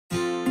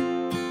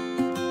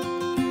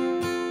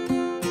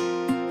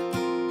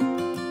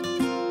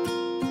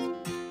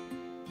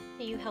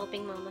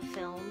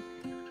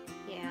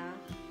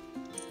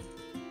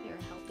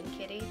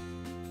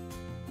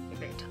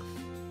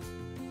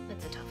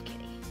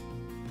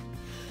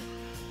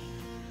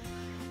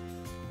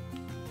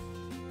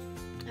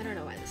I don't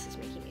know why this is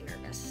making me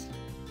nervous.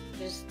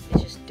 It's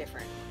just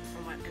different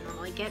from what I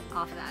normally get.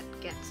 Off of that.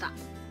 Stop.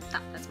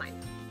 Stop. That's mine.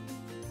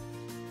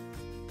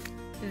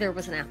 There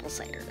was an apple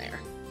cider there.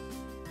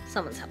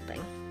 Someone's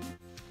helping.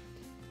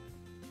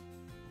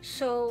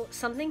 So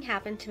something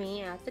happened to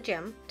me at the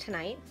gym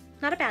tonight.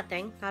 Not a bad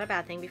thing. Not a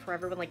bad thing before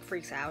everyone like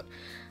freaks out.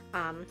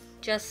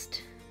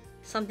 Just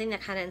something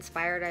that kind of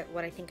inspired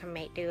what I think I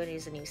might do. It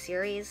is a new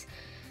series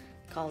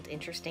called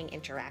Interesting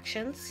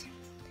Interactions.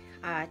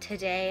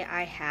 Today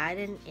I had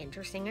an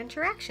interesting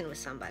interaction with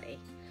somebody.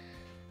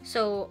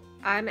 So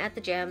I'm at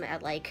the gym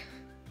at like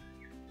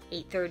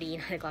 8:30,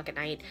 9 o'clock at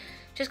night,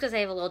 just because I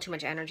have a little too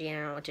much energy and I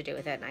don't know what to do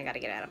with it and I got to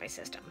get it out of my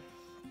system.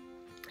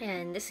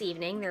 And this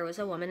evening there was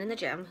a woman in the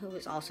gym who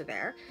was also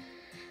there.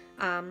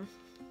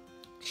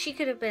 She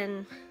could have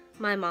been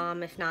my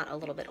mom, if not a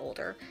little bit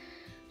older.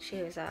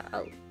 She was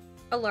a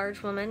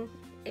large woman,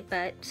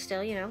 but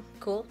still, you know,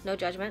 cool, no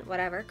judgment,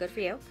 whatever, good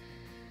for you.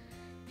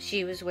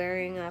 She was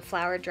wearing a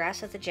flowered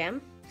dress at the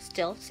gym.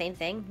 Still, same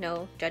thing,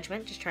 no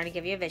judgment, just trying to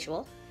give you a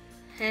visual.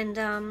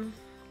 And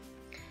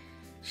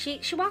she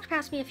walked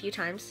past me a few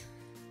times,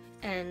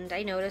 and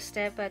I noticed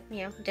it, but,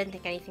 you know, didn't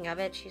think anything of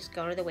it. She's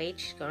going to the weight,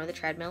 she's going to the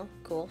treadmill,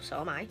 cool, so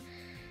am I.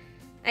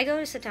 I go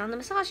to sit down in the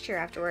massage chair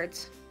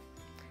afterwards,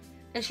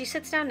 and she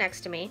sits down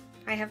next to me.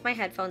 I have my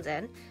headphones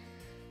in,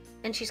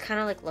 and she's kind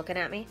of like looking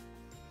at me,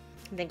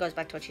 and then goes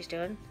back to what she's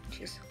doing.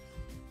 She's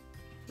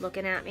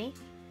looking at me,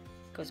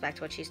 goes back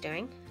to what she's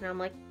doing, and I'm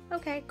like,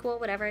 okay, cool,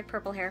 whatever, I have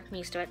purple hair, I'm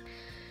used to it.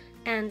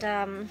 And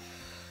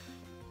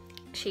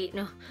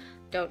no,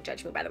 don't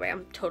judge me, by the way,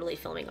 I'm totally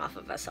filming off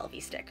of a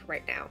selfie stick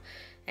right now,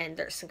 and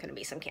there's going to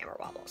be some camera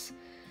wobbles,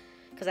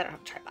 because I don't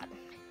have a tripod.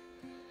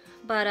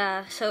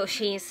 But, so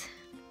she's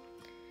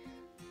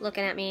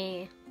looking at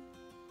me,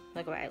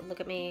 look away, look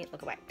at me,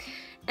 look away,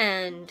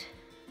 and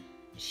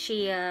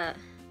she,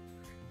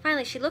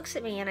 finally, she looks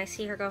at me, and I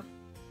see her go,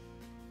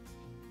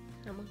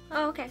 I'm like,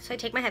 oh, okay. So I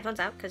take my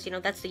headphones out, because, you know,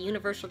 that's the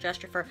universal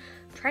gesture for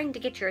trying to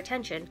get your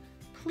attention.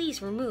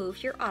 Please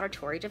remove your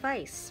auditory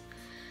device.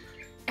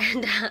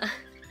 And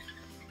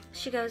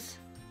she goes,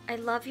 I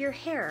love your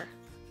hair.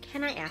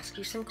 Can I ask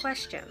you some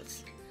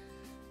questions?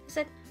 I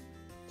said,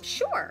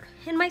 sure.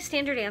 And my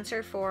standard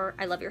answer for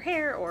I love your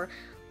hair, or,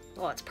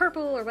 well, it's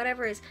purple, or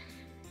whatever is,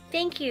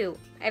 thank you.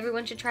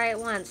 Everyone should try it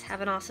once.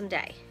 Have an awesome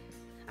day.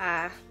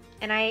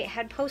 And I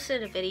had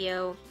posted a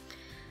video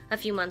a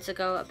few months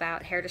ago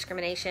about hair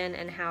discrimination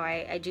and how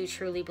I do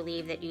truly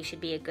believe that you should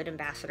be a good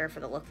ambassador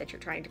for the look that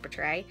you're trying to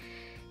portray.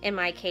 In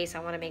my case, I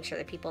want to make sure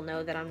that people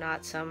know that I'm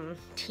not some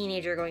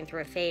teenager going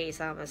through a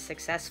phase. I'm a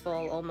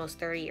successful, almost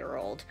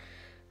 30-year-old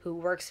who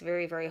works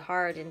very, very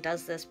hard and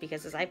does this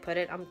because, as I put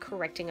it, I'm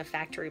correcting a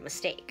factory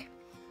mistake.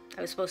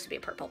 I was supposed to be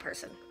a purple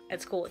person.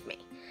 It's cool with me.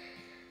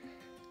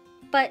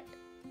 But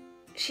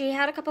she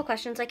had a couple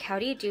questions like, how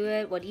do you do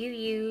it? What do you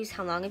use?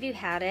 How long have you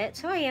had it?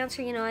 So I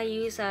answer, you know, I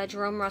use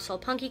Jerome Russell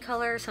Punky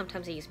Color.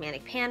 Sometimes I use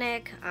Manic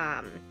Panic.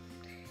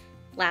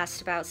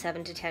 Lasts about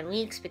 7 to 10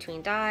 weeks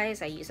between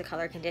dyes. I use a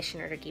color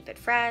conditioner to keep it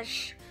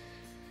fresh.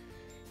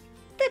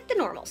 The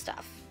normal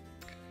stuff.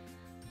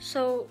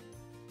 So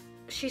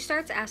she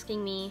starts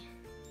asking me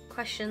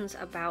questions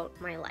about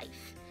my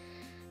life.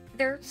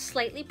 They're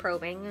slightly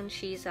probing, and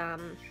she's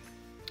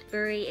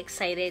very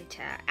excited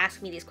to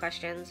ask me these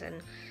questions, and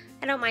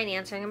I don't mind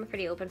answering. I'm a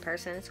pretty open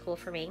person. It's cool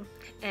for me.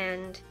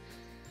 And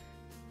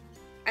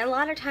a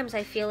lot of times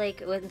I feel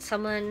like when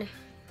someone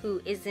who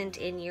isn't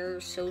in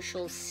your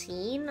social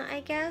scene,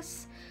 I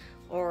guess,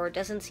 or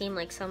doesn't seem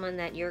like someone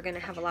that you're going to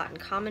have a lot in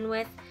common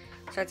with,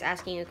 starts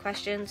asking you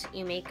questions,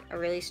 you make a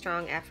really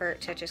strong effort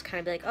to just kind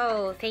of be like,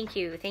 oh, thank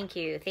you, thank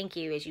you, thank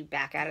you, as you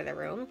back out of the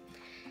room.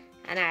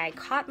 And I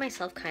caught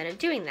myself kind of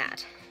doing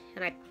that.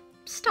 And I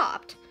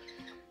stopped,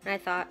 and I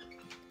thought,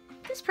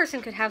 this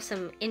person could have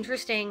some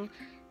interesting,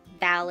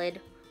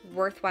 valid,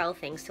 worthwhile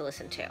things to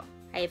listen to.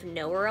 I have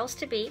nowhere else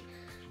to be.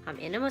 I'm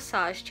in a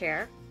massage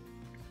chair.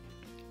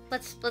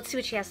 Let's see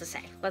what she has to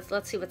say.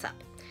 Let's see what's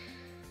up.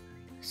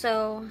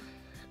 So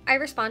I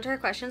respond to her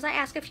questions. I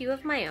ask a few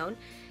of my own.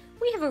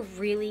 We have a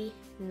really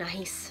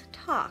nice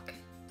talk.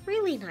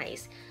 Really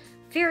nice.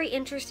 Very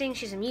interesting.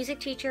 She's a music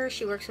teacher.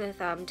 She works with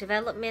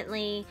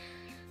developmentally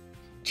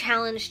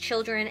challenged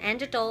children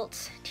and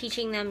adults,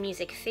 teaching them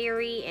music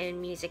theory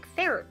and music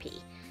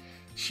therapy.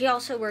 She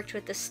also worked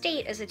with the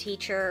state as a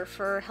teacher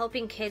for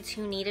helping kids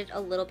who needed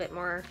a little bit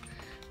more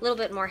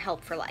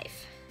help for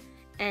life.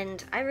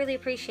 And I really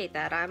appreciate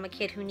that. I'm a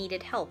kid who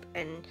needed help,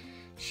 and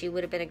she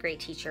would have been a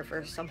great teacher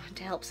for someone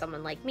to help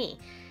someone like me.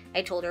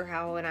 I told her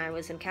how when I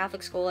was in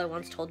Catholic school, I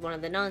once told one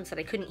of the nuns that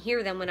I couldn't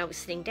hear them when I was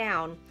sitting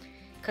down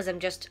because I'm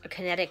just a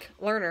kinetic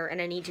learner and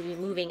I need to be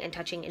moving and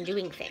touching and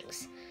doing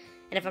things.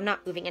 And if I'm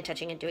not moving and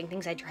touching and doing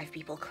things, I drive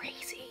people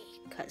crazy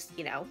because,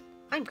 you know,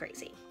 I'm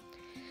crazy.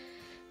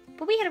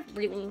 But we had a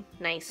really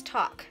nice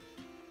talk,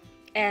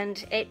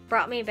 and it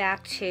brought me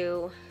back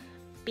to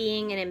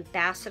being an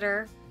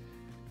ambassador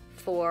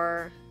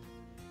for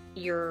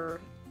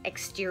your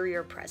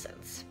exterior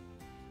presence.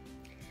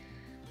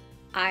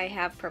 I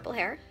have purple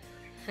hair,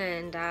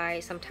 and I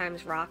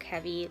sometimes rock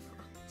heavy,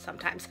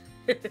 sometimes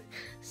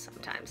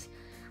Sometimes.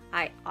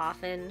 I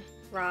often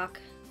rock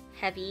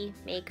heavy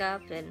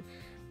makeup and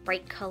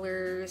bright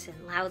colors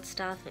and loud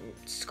stuff and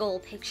skull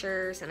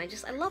pictures, and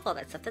I love all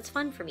that stuff. That's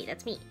fun for me.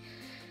 That's me.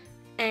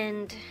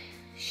 And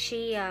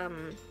she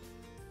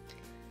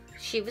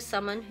was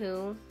someone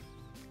who,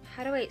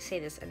 how do I say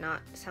this and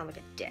not sound like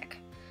a dick?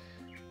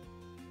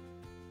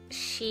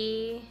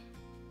 She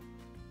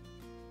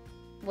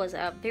was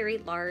a very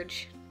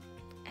large,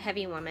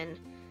 heavy woman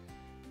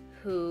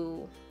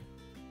who,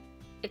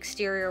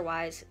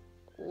 exterior-wise,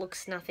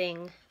 looks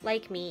nothing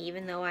like me,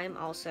 even though I'm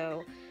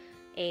also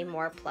a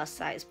more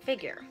plus-sized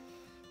figure.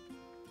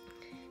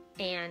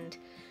 And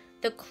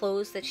the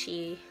clothes that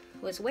she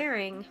was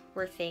wearing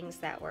were things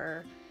that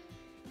were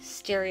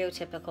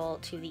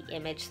stereotypical to the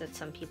image that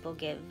some people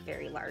give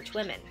very large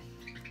women.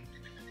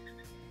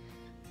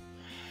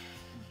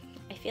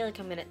 I feel like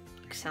I'm gonna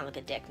sound like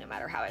a dick no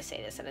matter how I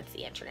say this, and it's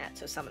the internet,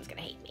 so someone's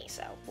gonna hate me,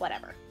 so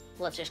whatever.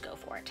 Let's just go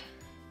for it.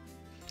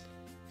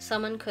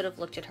 Someone could have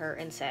looked at her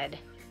and said,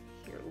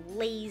 "You're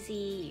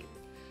lazy,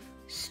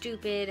 you're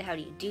stupid, how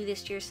do you do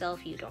this to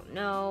yourself, you don't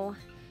know."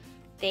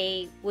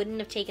 They wouldn't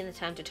have taken the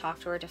time to talk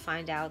to her to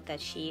find out that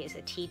she is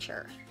a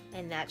teacher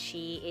and that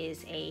she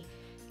is a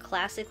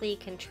classically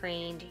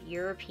trained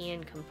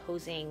European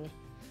composing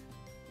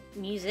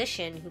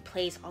musician who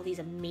plays all these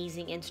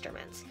amazing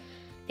instruments.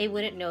 They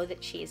wouldn't know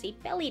that she is a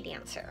belly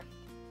dancer.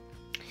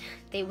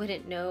 They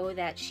wouldn't know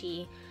that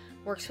she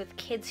works with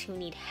kids who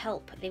need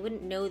help. They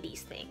wouldn't know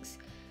these things.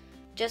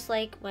 Just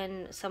like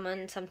when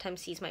someone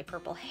sometimes sees my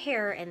purple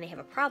hair and they have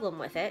a problem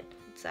with it,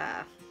 it's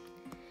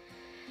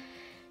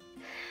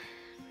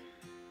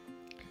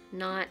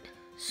not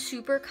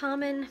super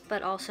common,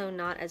 but also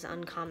not as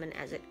uncommon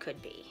as it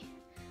could be.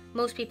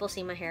 Most people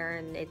see my hair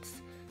and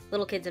it's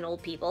little kids and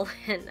old people,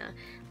 and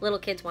little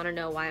kids want to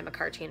know why I'm a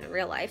cartoon in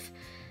real life,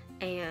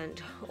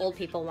 and old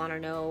people want to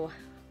know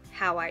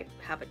how I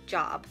have a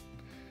job,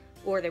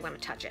 or they want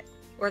to touch it,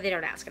 or they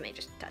don't ask and they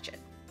just touch it.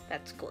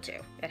 That's cool too.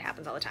 It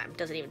happens all the time.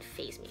 Doesn't even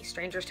faze me.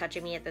 Strangers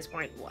touching me at this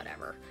point,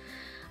 whatever.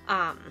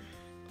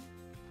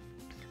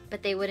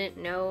 But they wouldn't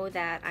know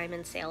that I'm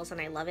in sales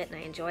and I love it and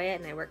I enjoy it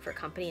and I work for a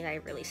company that I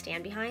really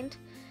stand behind.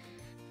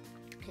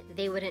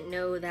 They wouldn't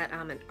know that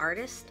I'm an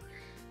artist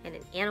and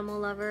an animal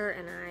lover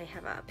and I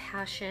have a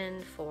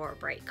passion for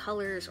bright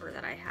colors, or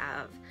that I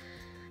have,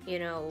 you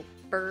know,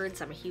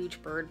 birds. I'm a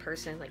huge bird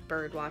person, like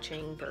bird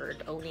watching,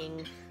 bird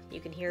owning.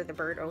 You can hear the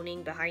bird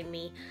owning behind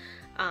me.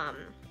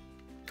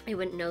 They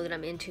wouldn't know that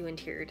I'm into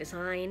interior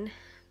design.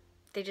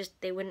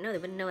 They wouldn't know. They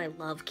wouldn't know I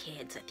love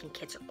kids. I think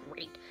kids are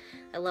great.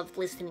 I love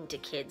listening to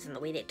kids, and the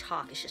way they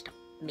talk is just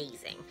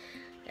amazing.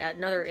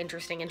 Another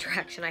interesting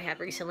interaction I had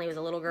recently was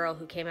a little girl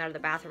who came out of the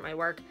bathroom at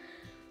work,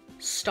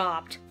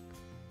 stopped,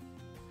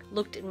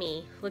 looked at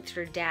me, looked at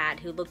her dad,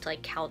 who looked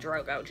like Khal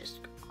Drogo, just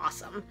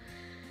awesome.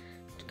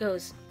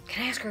 Goes,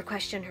 "Can I ask her a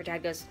question?" Her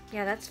dad goes,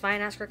 "Yeah, that's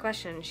fine, ask her a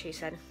question." She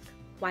said,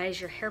 "Why is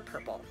your hair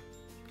purple?"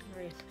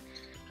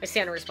 My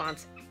standard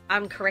response,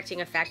 "I'm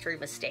correcting a factory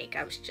mistake.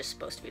 I was just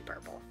supposed to be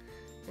purple."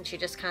 And she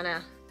just kind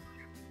of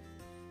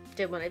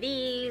did one of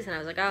these, and I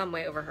was like, oh, I'm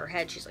way over her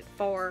head. She's like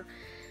 4.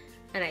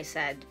 And I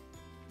said,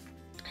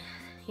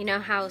 "You know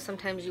how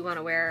sometimes you want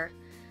to wear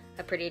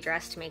a pretty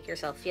dress to make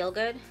yourself feel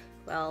good?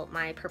 Well,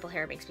 my purple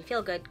hair makes me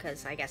feel good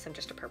because I guess I'm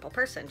just a purple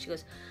person." She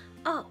goes,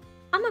 "Oh,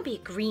 I'm gonna be a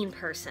green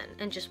person,"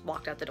 and just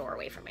walked out the door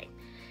away from me.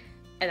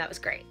 And that was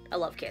great. I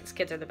love kids.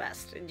 Kids are the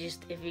best. And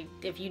just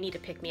if you need to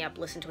pick me up,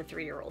 listen to a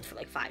 3-year-old for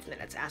like 5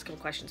 minutes, ask him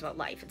questions about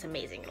life. It's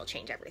amazing. It'll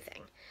change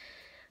everything.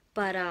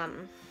 But I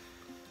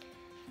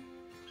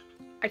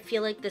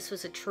feel like this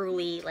was a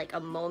truly like a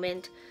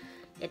moment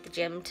at the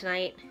gym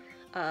tonight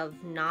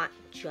of not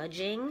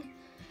judging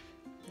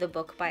the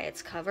book by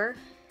its cover.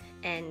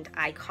 And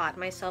I caught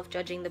myself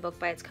judging the book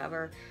by its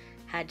cover,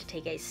 had to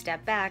take a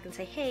step back and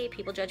say, hey,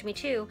 people judge me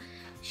too.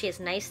 She has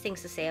nice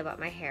things to say about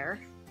my hair.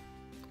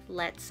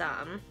 Let's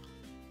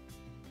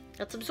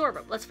absorb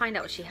it. Let's find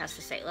out what she has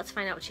to say. Let's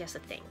find out what she has to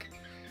think.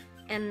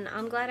 And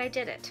I'm glad I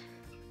did it.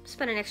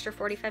 Spent an extra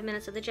 45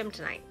 minutes at the gym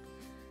tonight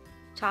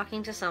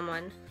talking to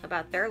someone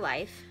about their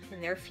life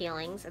and their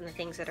feelings and the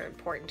things that are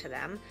important to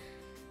them,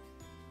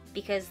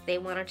 because they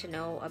wanted to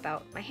know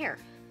about my hair.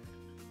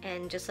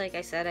 And just like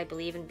I said, I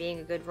believe in being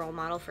a good role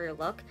model for your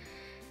look.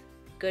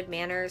 Good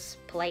manners,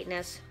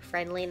 politeness,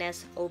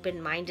 friendliness,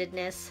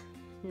 open-mindedness,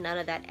 none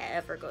of that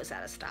ever goes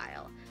out of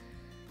style.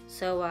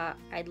 So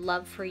I'd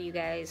love for you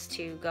guys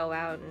to go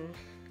out and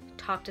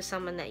talk to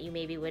someone that you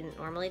maybe wouldn't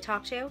normally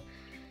talk to,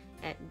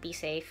 and be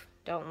safe.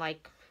 Don't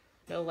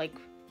no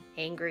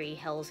angry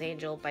Hell's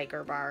Angel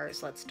biker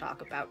bars. Let's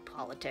talk about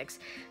politics.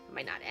 It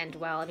might not end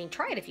well. I mean,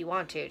 try it if you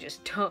want to.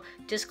 Just don't,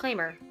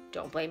 disclaimer,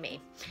 don't blame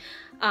me.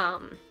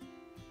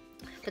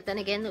 But then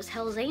again, those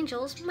Hell's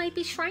Angels might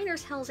be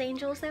Shriners Hell's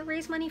Angels that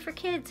raise money for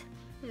kids.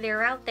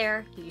 They're out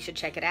there. You should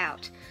check it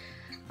out.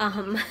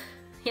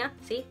 Yeah,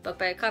 see? Book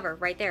by a cover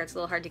right there. It's a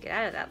little hard to get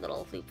out of that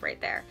little loop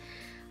right there.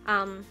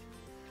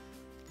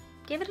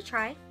 Give it a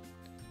try.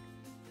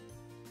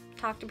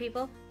 Talk to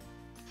people.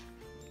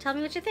 Tell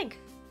me what you think.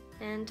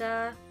 And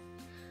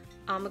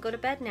I'm gonna go to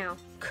bed now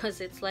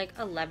because it's like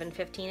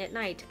 11:15 at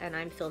night and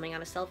I'm filming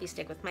on a selfie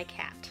stick with my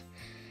cat.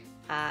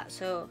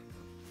 So,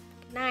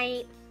 good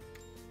night.